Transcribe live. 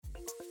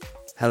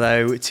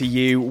Hello to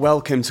you.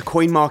 Welcome to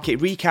Coin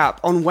Market Recap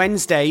on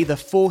Wednesday, the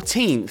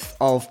 14th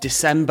of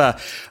December.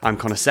 I'm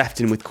Connor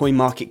Sefton with Coin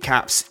Market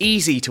Cap's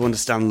easy to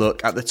understand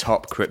look at the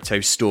top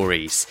crypto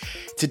stories.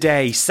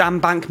 Today,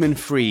 Sam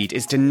Bankman-Fried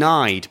is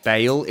denied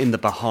bail in the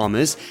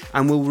Bahamas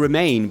and will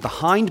remain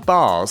behind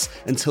bars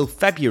until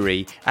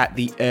February at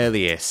the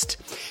earliest.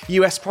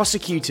 US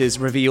prosecutors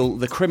reveal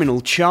the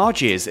criminal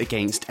charges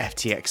against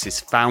FTX's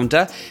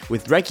founder,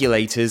 with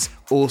regulators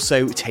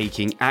also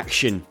taking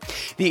action.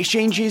 The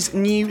exchange's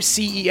new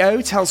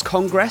CEO tells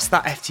Congress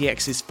that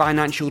FTX's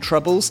financial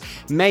troubles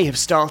may have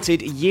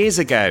started years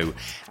ago,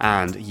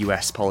 and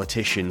US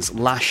politicians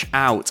lash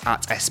out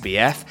at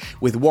SBF,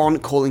 with one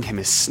calling him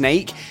a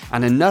snake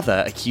and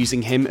another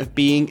accusing him of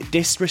being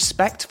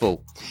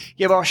disrespectful.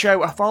 Give our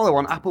show a follow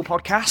on Apple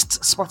Podcasts,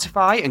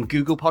 Spotify and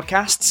Google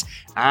Podcasts,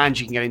 and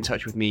you can get in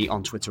touch with me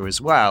on Twitter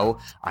as well.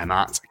 I'm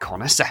at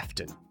Connor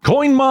Sefton.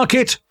 Coin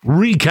Market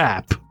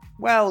Recap.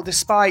 Well,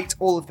 despite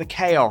all of the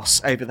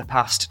chaos over the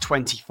past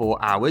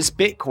 24 hours,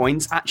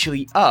 Bitcoin's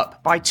actually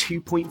up by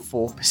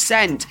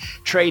 2.4%,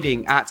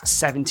 trading at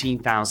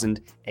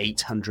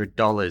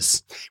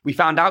 $17,800. We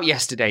found out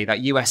yesterday that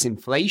US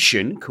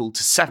inflation cooled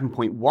to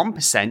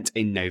 7.1%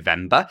 in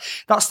November.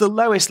 That's the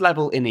lowest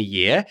level in a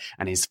year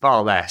and is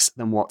far less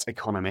than what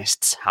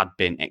economists had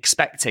been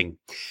expecting.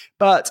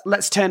 But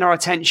let's turn our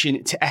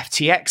attention to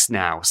FTX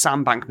now.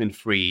 Sam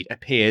Bankman-Fried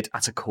appeared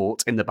at a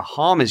court in the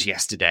Bahamas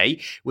yesterday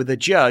with a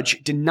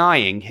judge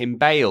denying him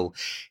bail.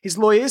 His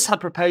lawyers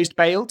had proposed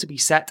bail to be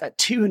set at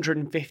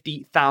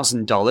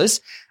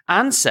 $250,000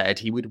 and said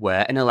he would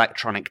wear an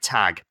electronic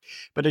tag.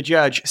 But a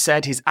judge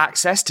said his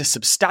access to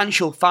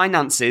substantial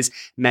finances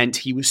meant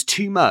he was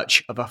too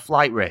much of a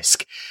flight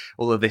risk.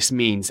 All of this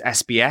means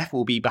SBF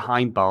will be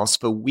behind bars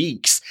for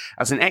weeks,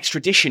 as an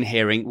extradition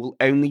hearing will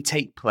only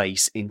take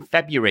place in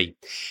February.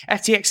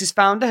 FTX's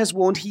founder has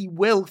warned he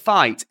will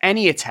fight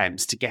any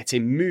attempts to get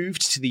him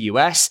moved to the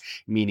US,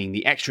 meaning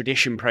the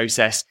extradition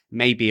process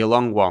may be a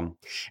long one.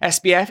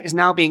 SBF is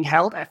now being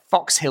held at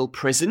Fox Hill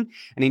Prison,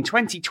 and in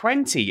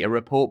 2020, a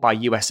report by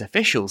US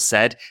officials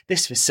said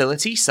this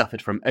facility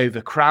suffered from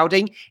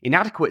overcrowding,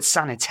 inadequate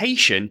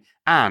sanitation,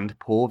 and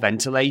poor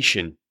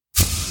ventilation.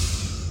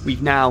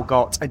 We've now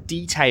got a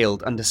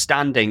detailed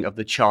understanding of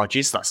the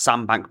charges that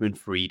Sam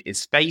Bankman-Fried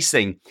is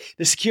facing.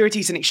 The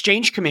Securities and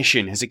Exchange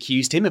Commission has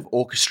accused him of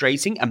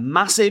orchestrating a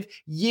massive,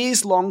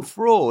 years-long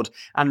fraud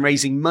and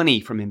raising money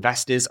from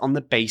investors on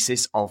the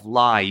basis of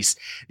lies.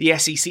 The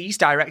SEC's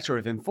Director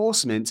of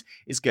Enforcement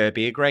is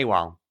Gurbir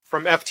Grewal.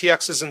 From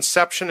FTX's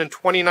inception in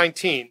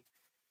 2019,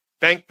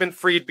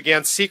 Bankman-Fried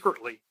began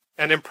secretly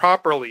and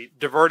improperly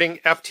diverting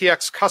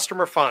FTX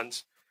customer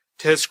funds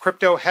to his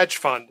crypto hedge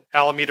fund,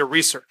 Alameda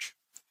Research.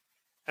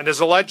 And as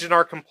alleged in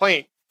our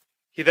complaint,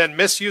 he then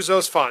misused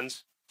those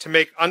funds to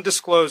make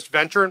undisclosed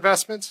venture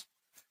investments,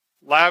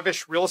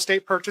 lavish real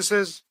estate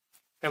purchases,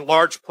 and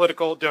large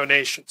political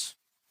donations.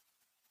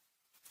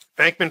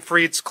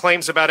 Bankman-Fried's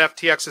claims about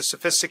FTX's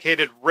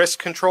sophisticated risk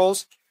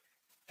controls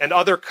and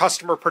other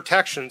customer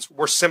protections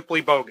were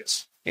simply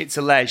bogus. It's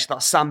alleged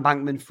that Sam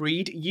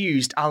Bankman-Fried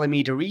used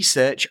Alameda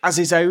Research as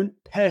his own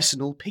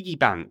personal piggy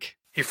bank.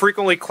 He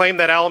frequently claimed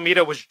that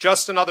Alameda was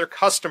just another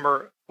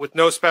customer with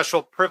no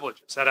special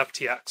privileges at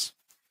FTX.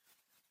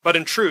 But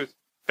in truth,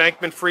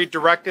 Bankman-Fried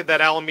directed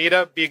that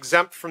Alameda be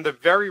exempt from the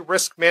very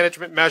risk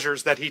management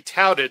measures that he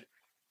touted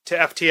to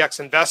FTX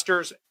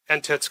investors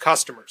and to its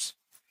customers.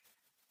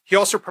 He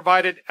also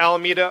provided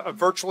Alameda a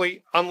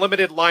virtually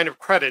unlimited line of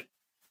credit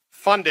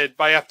funded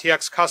by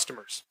FTX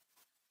customers.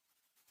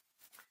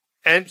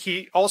 And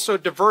he also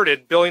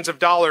diverted billions of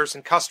dollars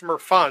in customer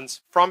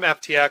funds from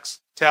FTX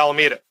to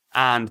Alameda.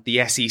 And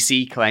the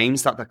SEC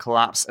claims that the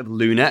collapse of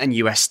Luna and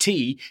UST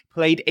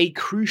played a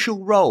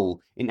crucial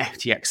role in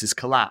FTX's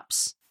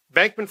collapse.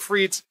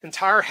 Bankman-Fried's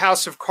entire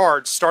house of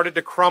cards started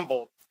to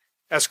crumble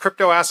as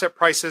crypto asset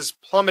prices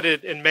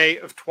plummeted in May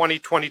of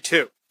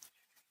 2022,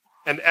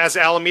 and as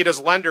Alameda's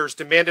lenders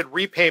demanded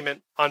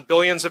repayment on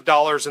billions of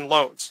dollars in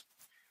loans.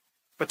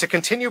 But to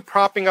continue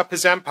propping up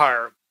his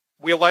empire,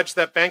 we allege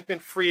that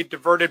Bankman-Fried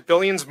diverted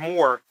billions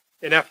more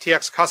in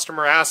FTX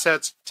customer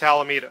assets to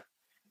Alameda,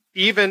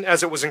 even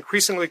as it was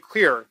increasingly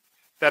clear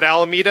that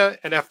Alameda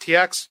and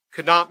FTX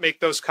could not make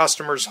those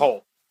customers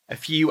whole. A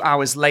few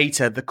hours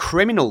later, the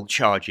criminal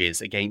charges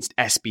against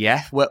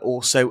SBF were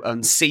also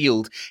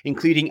unsealed,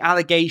 including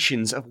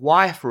allegations of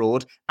wire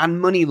fraud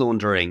and money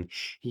laundering.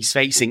 He's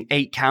facing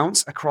 8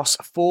 counts across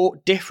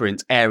 4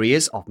 different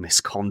areas of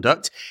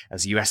misconduct,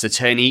 as US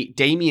Attorney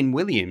Damian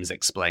Williams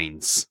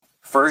explains.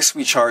 First,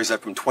 we charge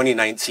that from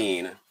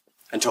 2019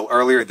 until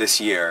earlier this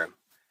year,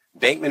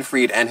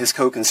 Bankman-Fried and his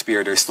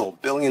co-conspirators stole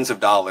billions of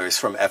dollars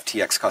from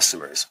FTX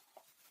customers.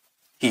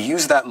 He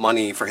used that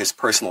money for his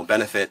personal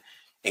benefit,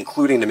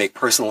 including to make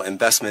personal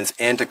investments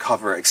and to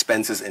cover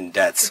expenses and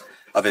debts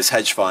of his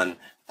hedge fund,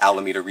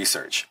 Alameda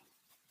Research.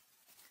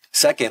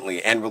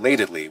 Secondly, and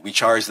relatedly, we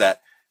charge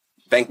that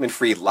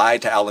Bankman-Fried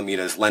lied to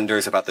Alameda's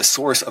lenders about the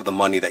source of the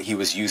money that he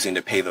was using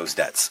to pay those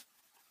debts.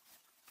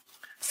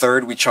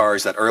 Third, we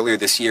charge that earlier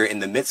this year, in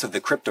the midst of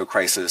the crypto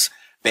crisis,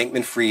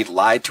 Bankman-Fried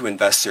lied to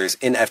investors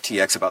in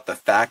FTX about the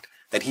fact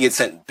that he had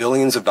sent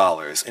billions of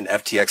dollars in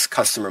FTX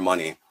customer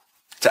money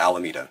to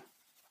Alameda.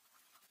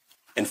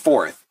 And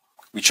fourth,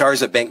 we charge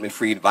that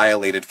Bankman-Fried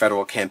violated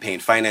federal campaign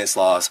finance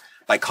laws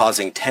by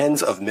causing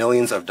tens of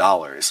millions of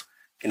dollars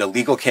in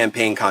illegal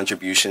campaign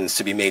contributions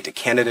to be made to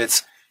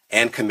candidates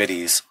and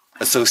committees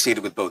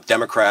associated with both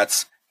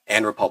Democrats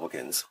and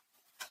Republicans.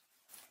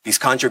 These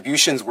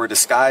contributions were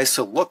disguised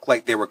to look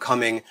like they were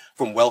coming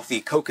from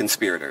wealthy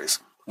co-conspirators,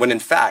 when in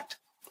fact,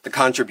 the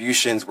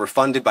contributions were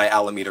funded by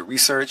Alameda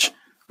Research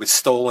with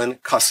stolen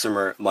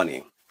customer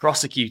money.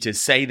 Prosecutors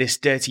say this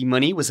dirty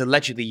money was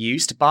allegedly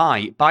used to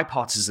buy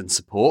bipartisan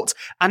support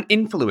and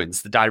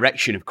influence the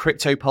direction of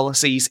crypto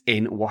policies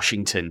in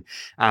Washington.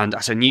 And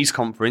at a news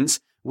conference,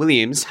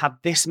 Williams had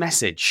this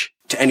message.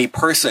 To any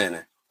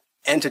person,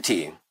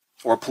 entity,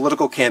 or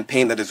political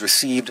campaign that has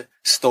received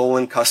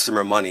stolen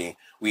customer money,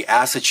 we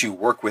ask that you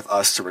work with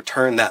us to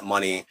return that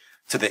money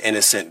to the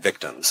innocent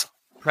victims.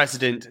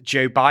 President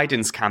Joe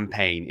Biden's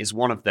campaign is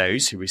one of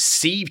those who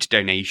received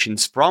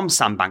donations from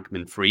Sam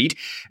Bankman-Fried,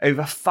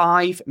 over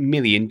 $5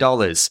 million.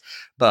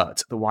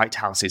 But the White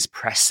House's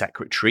press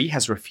secretary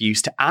has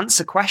refused to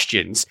answer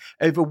questions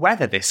over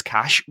whether this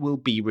cash will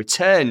be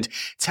returned,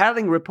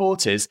 telling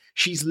reporters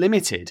she's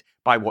limited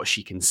by what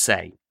she can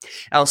say.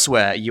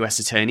 Elsewhere, US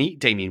Attorney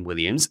Damian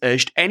Williams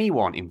urged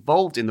anyone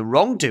involved in the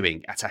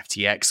wrongdoing at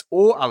FTX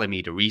or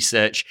Alameda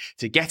Research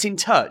to get in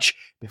touch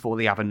before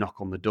they have a knock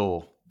on the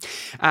door.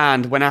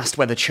 And when asked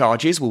whether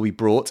charges will be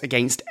brought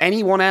against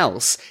anyone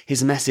else,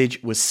 his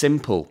message was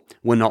simple: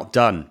 we're not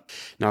done.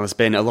 Now, there's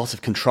been a lot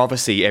of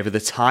controversy over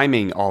the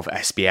timing of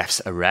SBF's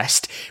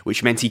arrest,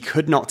 which meant he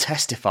could not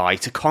testify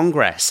to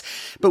Congress.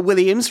 But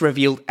Williams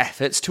revealed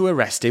efforts to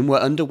arrest him were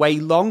underway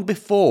long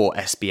before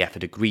SBF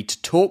had agreed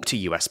to talk to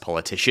US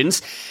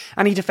politicians,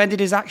 and he defended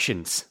his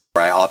actions.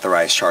 I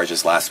authorized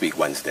charges last week,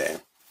 Wednesday,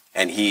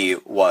 and he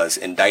was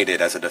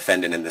indicted as a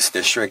defendant in this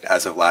district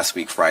as of last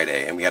week,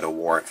 Friday, and we had a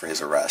warrant for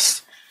his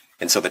arrest.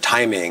 And so the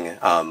timing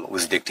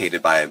was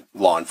dictated by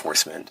law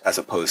enforcement as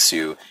opposed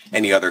to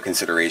any other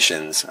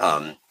considerations,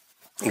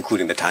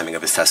 including the timing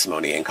of his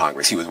testimony in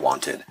Congress. He was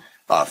wanted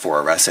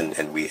for arrest,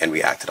 and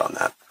we acted on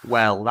that.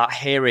 Well, that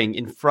hearing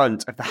in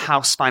front of the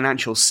House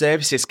Financial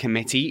Services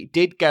Committee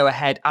did go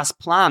ahead as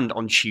planned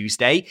on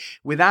Tuesday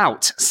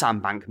without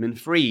Sam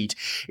Bankman-Fried.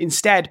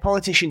 Instead,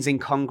 politicians in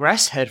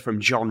Congress heard from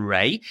John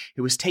Ray,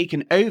 who was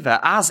taken over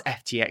as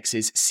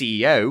FTX's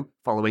CEO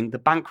following the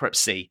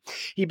bankruptcy.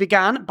 He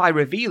began by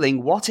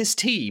revealing what his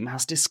team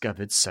has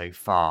discovered so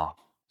far.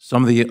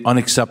 Some of the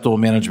unacceptable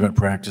management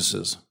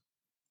practices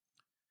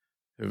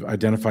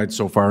identified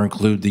so far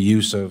include the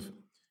use of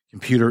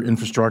computer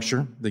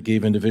infrastructure that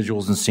gave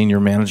individuals in senior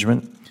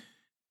management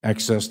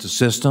access to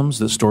systems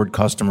that stored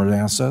customer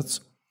assets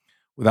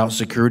without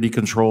security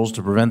controls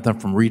to prevent them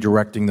from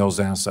redirecting those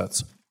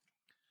assets.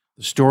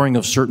 The storing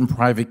of certain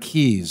private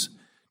keys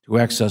to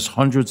access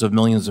hundreds of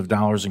millions of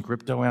dollars in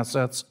crypto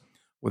assets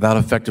without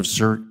effective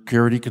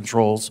security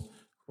controls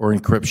or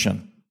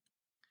encryption.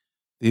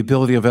 The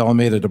ability of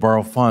Alameda to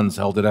borrow funds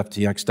held at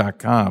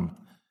FTX.com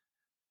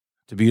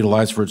to be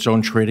utilized for its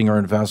own trading or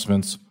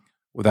investments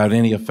without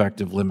any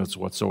effective limits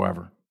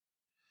whatsoever.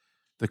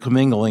 The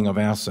commingling of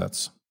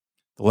assets,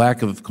 the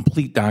lack of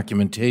complete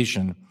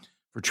documentation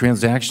for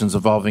transactions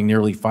involving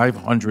nearly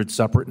 500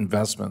 separate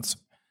investments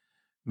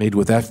made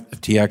with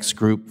FTX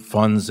Group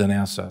funds and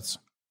assets,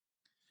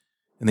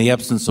 in the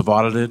absence of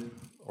audited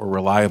or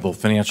reliable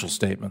financial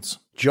statements.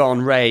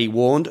 John Ray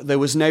warned there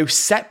was no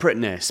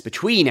separateness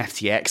between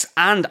FTX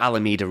and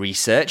Alameda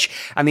Research,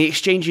 and the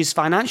exchange's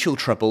financial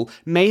trouble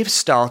may have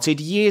started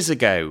years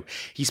ago.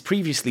 He's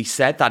previously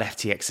said that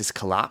FTX's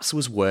collapse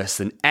was worse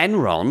than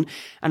Enron,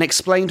 and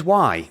explained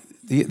why.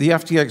 The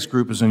FTX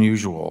Group is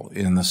unusual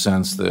in the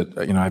sense that,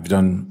 I've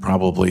done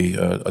probably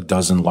a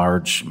dozen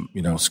large,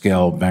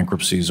 scale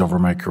bankruptcies over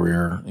my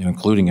career,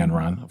 including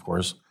Enron, of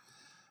course.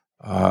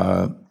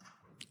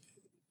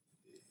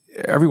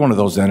 Every one of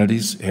those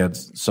entities had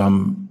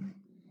some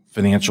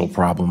financial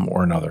problem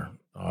or another.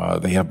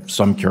 They have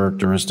some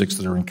characteristics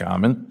that are in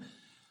common.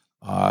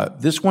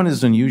 This one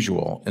is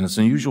unusual, and it's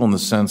unusual in the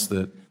sense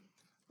that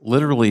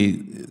literally,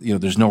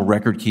 there's no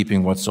record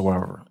keeping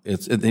whatsoever.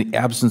 It's in the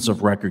absence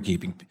of record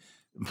keeping.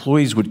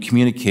 Employees would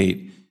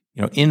communicate,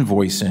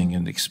 invoicing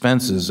and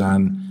expenses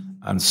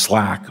on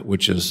Slack,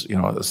 which is,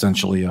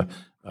 essentially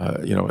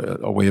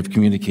a way of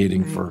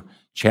communicating for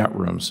chat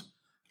rooms.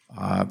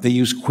 They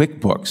use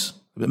QuickBooks.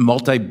 A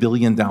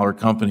multi-billion-dollar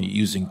company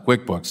using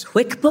QuickBooks.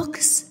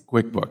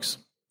 QuickBooks.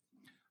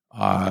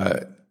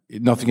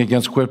 Nothing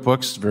against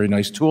QuickBooks, very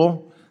nice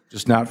tool,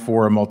 just not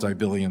for a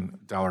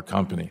multi-billion-dollar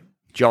company.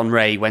 John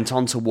Ray went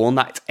on to warn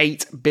that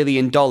 $8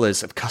 billion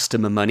of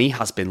customer money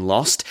has been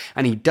lost,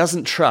 and he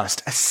doesn't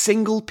trust a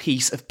single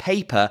piece of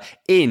paper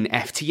in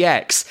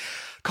FTX.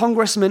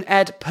 Congressman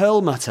Ed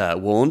Perlmutter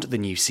warned the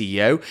new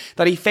CEO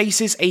that he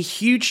faces a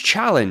huge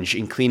challenge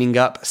in cleaning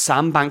up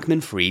Sam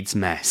Bankman-Fried's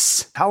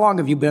mess. How long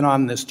have you been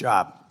on this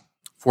job?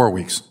 4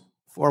 weeks.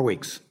 4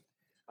 weeks.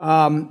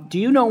 Do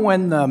you know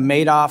when the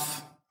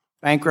Madoff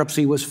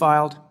bankruptcy was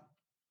filed?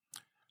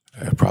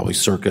 probably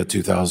circa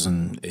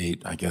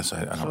 2008, I guess.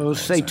 I don't know.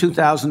 So say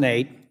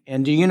 2008.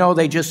 And do you know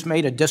they just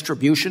made a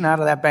distribution out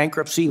of that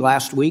bankruptcy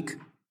last week?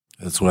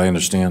 That's what I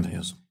understand,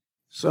 yes.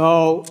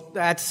 So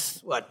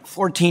that's,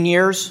 14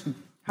 years?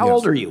 How Yes.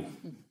 old are you?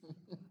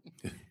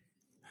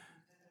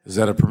 Is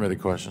that a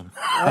permitted question?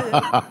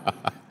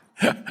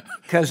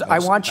 Because I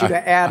want you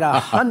to add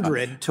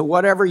 100 to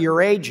whatever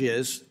your age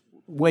is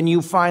when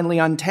you finally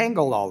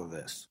untangle all of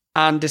this.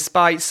 And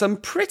despite some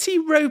pretty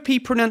ropey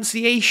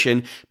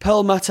pronunciation,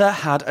 Perlmutter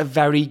had a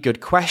very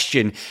good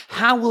question.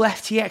 How will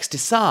FTX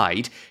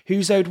decide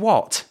who's owed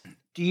what?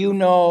 Do you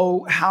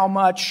know how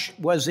much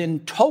was in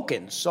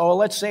tokens? So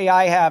let's say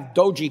I have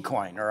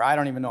Dogecoin, or I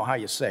don't even know how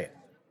you say it,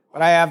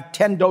 but I have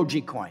 10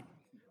 Dogecoin,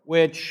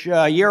 which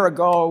a year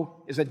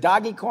ago, is it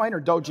Dogecoin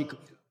or Dogecoin?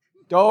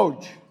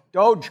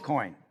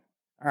 Dogecoin.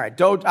 All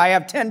right, I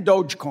have 10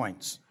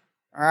 Dogecoins,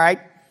 all right?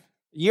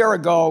 A year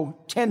ago,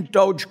 10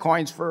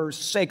 Dogecoins, for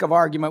sake of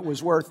argument,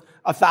 was worth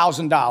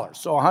 $1,000,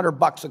 so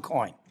 $100 a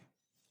coin.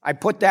 I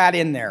put that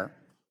in there.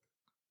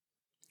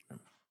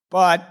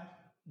 But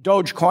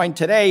Dogecoin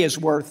today is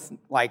worth,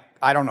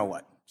 I don't know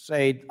what,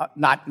 say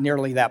not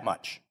nearly that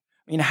much.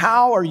 I mean,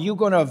 how are you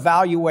going to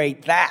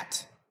evaluate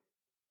that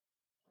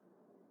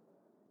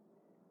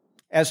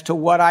as to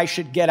what I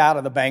should get out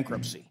of the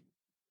bankruptcy?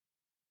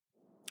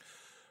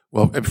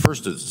 Well, at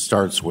first it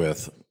starts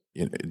with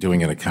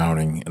doing an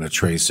accounting and a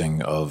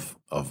tracing of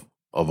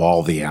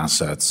all the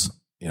assets,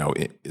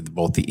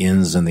 both the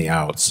ins and the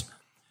outs.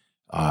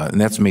 And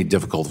that's made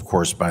difficult, of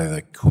course, by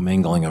the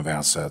commingling of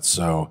assets.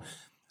 So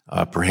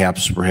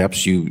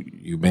perhaps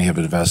you may have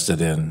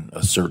invested in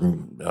a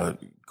certain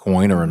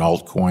coin or an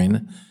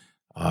altcoin.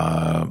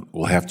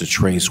 We'll have to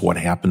trace what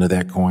happened to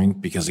that coin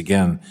because,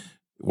 again,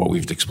 what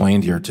we've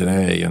explained here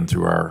today and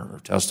through our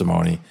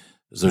testimony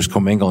is there's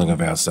commingling of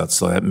assets.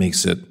 So that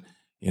makes it,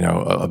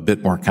 a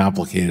bit more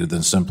complicated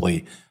than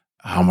simply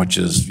how much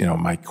is,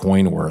 my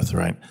coin worth,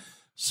 right?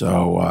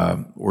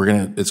 So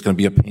it's going to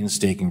be a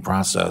painstaking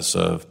process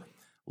of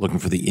looking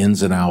for the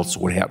ins and outs,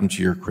 what happened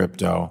to your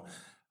crypto.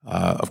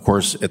 Of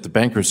course, at the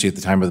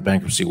time of the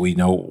bankruptcy, we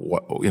know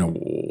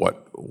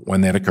when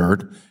that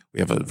occurred.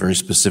 We have a very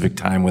specific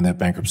time when that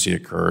bankruptcy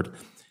occurred,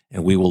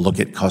 and we will look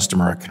at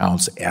customer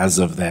accounts as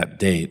of that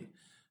date,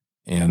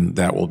 and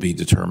that will be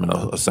determined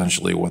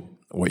essentially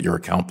what your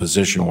account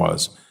position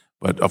was.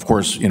 But of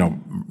course,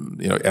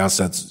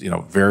 assets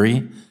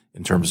vary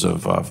in terms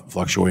of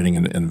fluctuating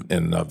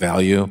in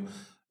value,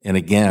 and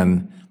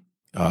again,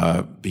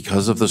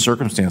 because of the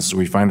circumstances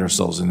we find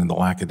ourselves in the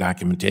lack of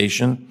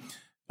documentation.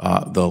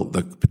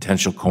 The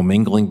potential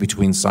commingling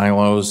between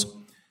silos,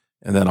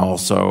 and then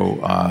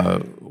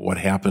also what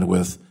happened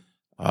with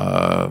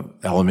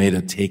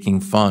Alameda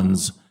taking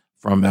funds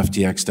from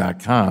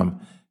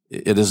FTX.com.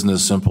 It isn't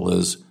as simple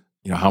as,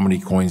 how many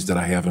coins did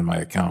I have in my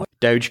account?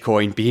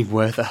 Dogecoin being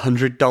worth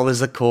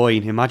 $100 a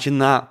coin. Imagine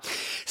that.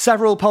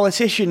 Several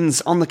politicians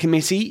on the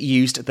committee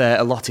used their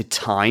allotted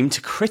time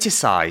to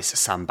criticise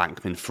Sam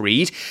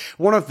Bankman-Fried.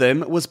 One of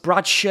them was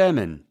Brad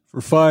Sherman.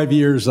 For 5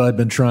 years, I've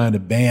been trying to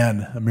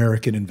ban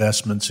American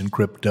investments in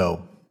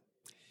crypto.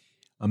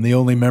 I'm the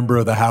only member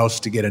of the House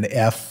to get an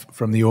F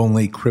from the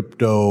only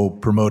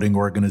crypto-promoting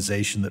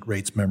organization that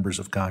rates members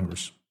of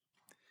Congress.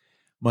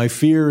 My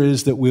fear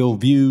is that we'll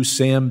view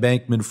Sam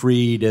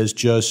Bankman-Fried as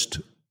just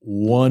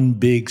one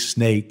big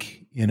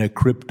snake in a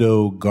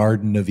crypto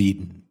Garden of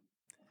Eden.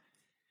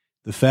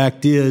 The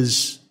fact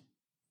is,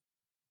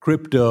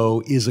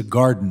 crypto is a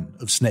garden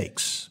of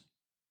snakes.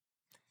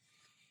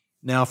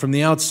 Now, from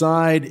the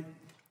outside,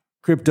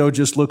 crypto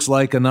just looks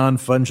like a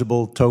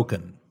non-fungible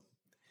token,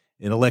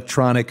 an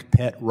electronic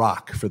pet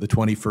rock for the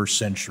 21st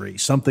century,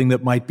 something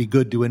that might be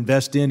good to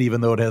invest in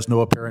even though it has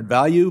no apparent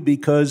value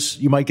because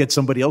you might get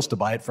somebody else to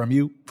buy it from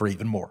you for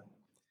even more.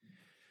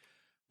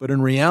 But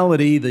in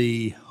reality,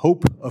 the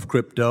hope of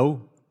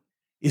crypto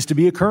is to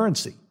be a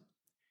currency,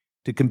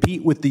 to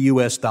compete with the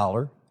U.S.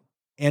 dollar,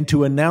 and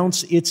to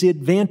announce its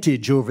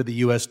advantage over the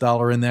U.S.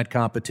 dollar in that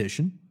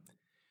competition.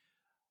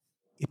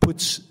 It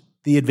puts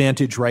the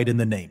advantage right in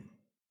the name.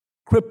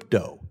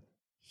 Crypto,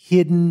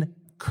 hidden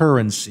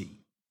currency.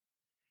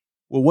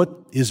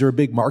 Well, is there a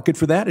big market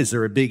for that? Is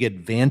there a big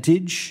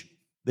advantage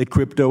that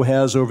crypto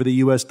has over the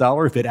U.S.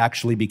 dollar if it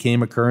actually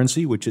became a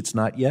currency, which it's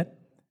not yet?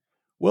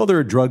 Well, there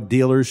are drug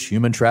dealers,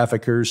 human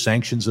traffickers,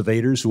 sanctions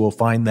evaders who will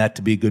find that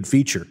to be a good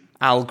feature.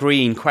 Al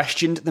Green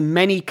questioned the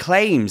many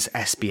claims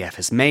SBF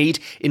has made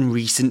in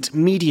recent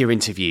media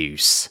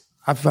interviews.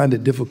 I find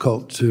it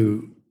difficult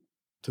to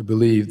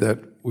believe that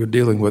we're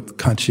dealing with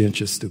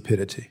conscientious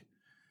stupidity.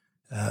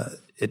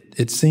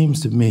 It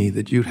seems to me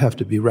that you'd have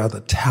to be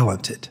rather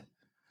talented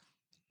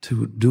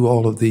to do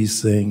all of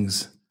these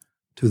things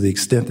to the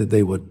extent that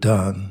they were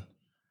done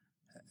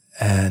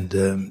and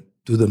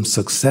do them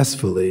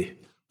successfully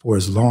for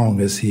as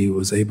long as he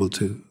was able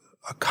to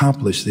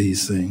accomplish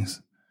these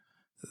things,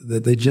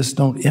 that they just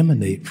don't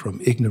emanate from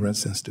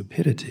ignorance and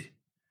stupidity.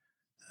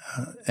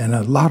 And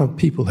a lot of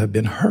people have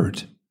been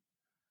hurt.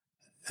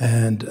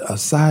 And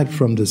aside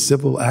from the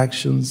civil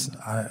actions,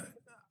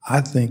 I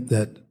think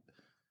that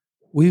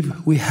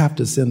we have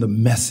to send a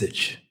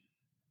message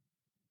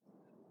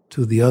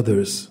to the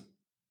others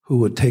who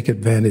would take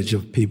advantage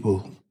of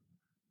people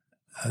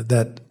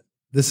that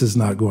this is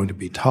not going to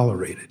be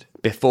tolerated.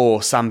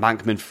 Before Sam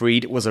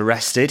Bankman-Fried was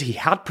arrested, he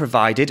had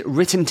provided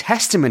written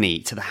testimony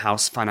to the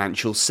House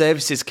Financial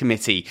Services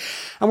Committee.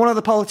 And one of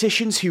the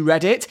politicians who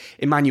read it,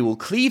 Emmanuel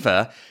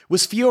Cleaver,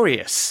 was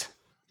furious.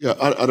 Yeah,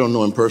 I don't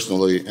know him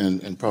personally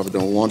and probably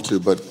don't want to,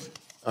 but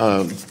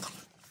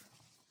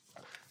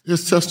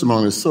his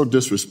testimony is so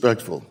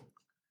disrespectful.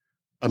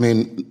 I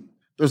mean,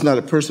 there's not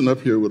a person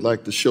up here who would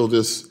like to show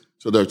this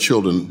to their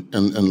children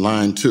in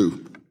line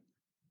 2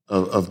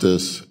 of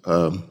this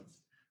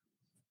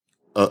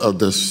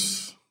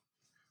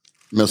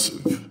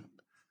missive.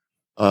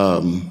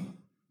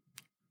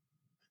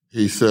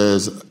 He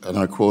says, and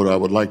I quote, "I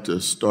would like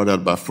to start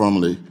out by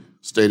formally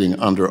stating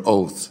under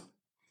oath."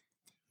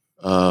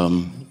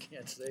 You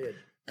can't say it.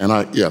 And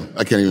I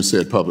can't even say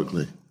it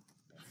publicly.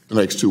 The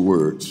next 2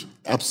 words,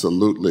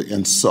 absolutely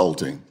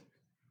insulting.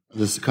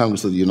 This is the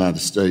Congress of the United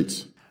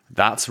States.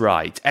 That's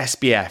right.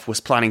 SBF was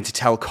planning to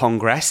tell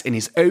Congress in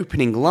his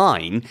opening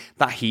line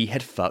that he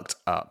had fucked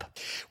up.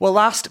 Well,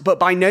 last but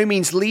by no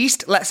means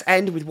least, let's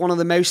end with one of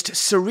the most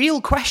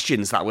surreal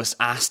questions that was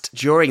asked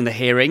during the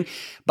hearing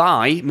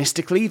by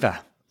Mr. Cleaver.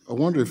 I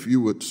wonder if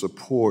you would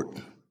support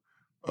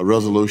a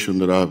resolution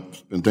that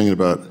I've been thinking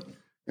about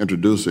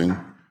introducing,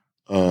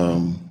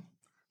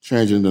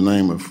 changing the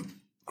name of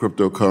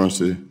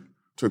cryptocurrency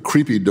to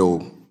Creepy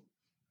Dough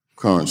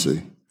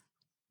currency.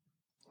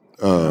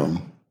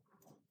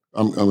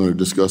 I'm going to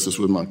discuss this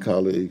with my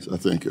colleagues. I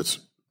think it's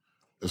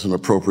an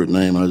appropriate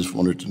name. I just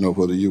wanted to know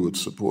whether you would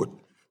support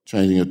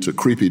changing it to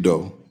Creepy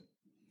Dough.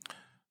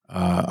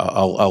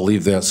 I'll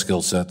leave that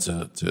skill set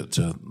to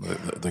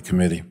the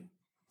committee.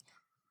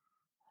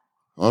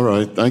 All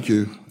right, thank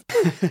you.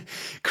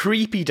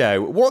 Creepy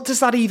Dough. What does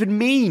that even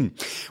mean?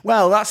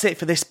 Well, that's it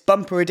for this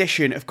bumper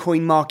edition of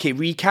Coin Market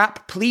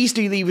Recap. Please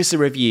do leave us a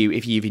review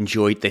if you've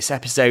enjoyed this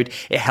episode.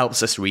 It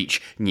helps us reach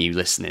new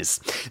listeners.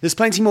 There's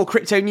plenty more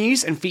crypto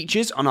news and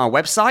features on our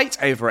website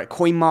over at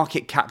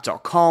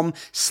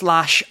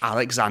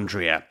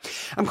coinmarketcap.com/Alexandria.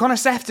 I'm Connor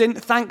Sefton.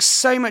 Thanks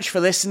so much for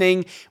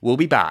listening. We'll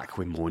be back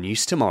with more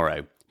news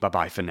tomorrow.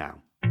 Bye-bye for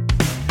now.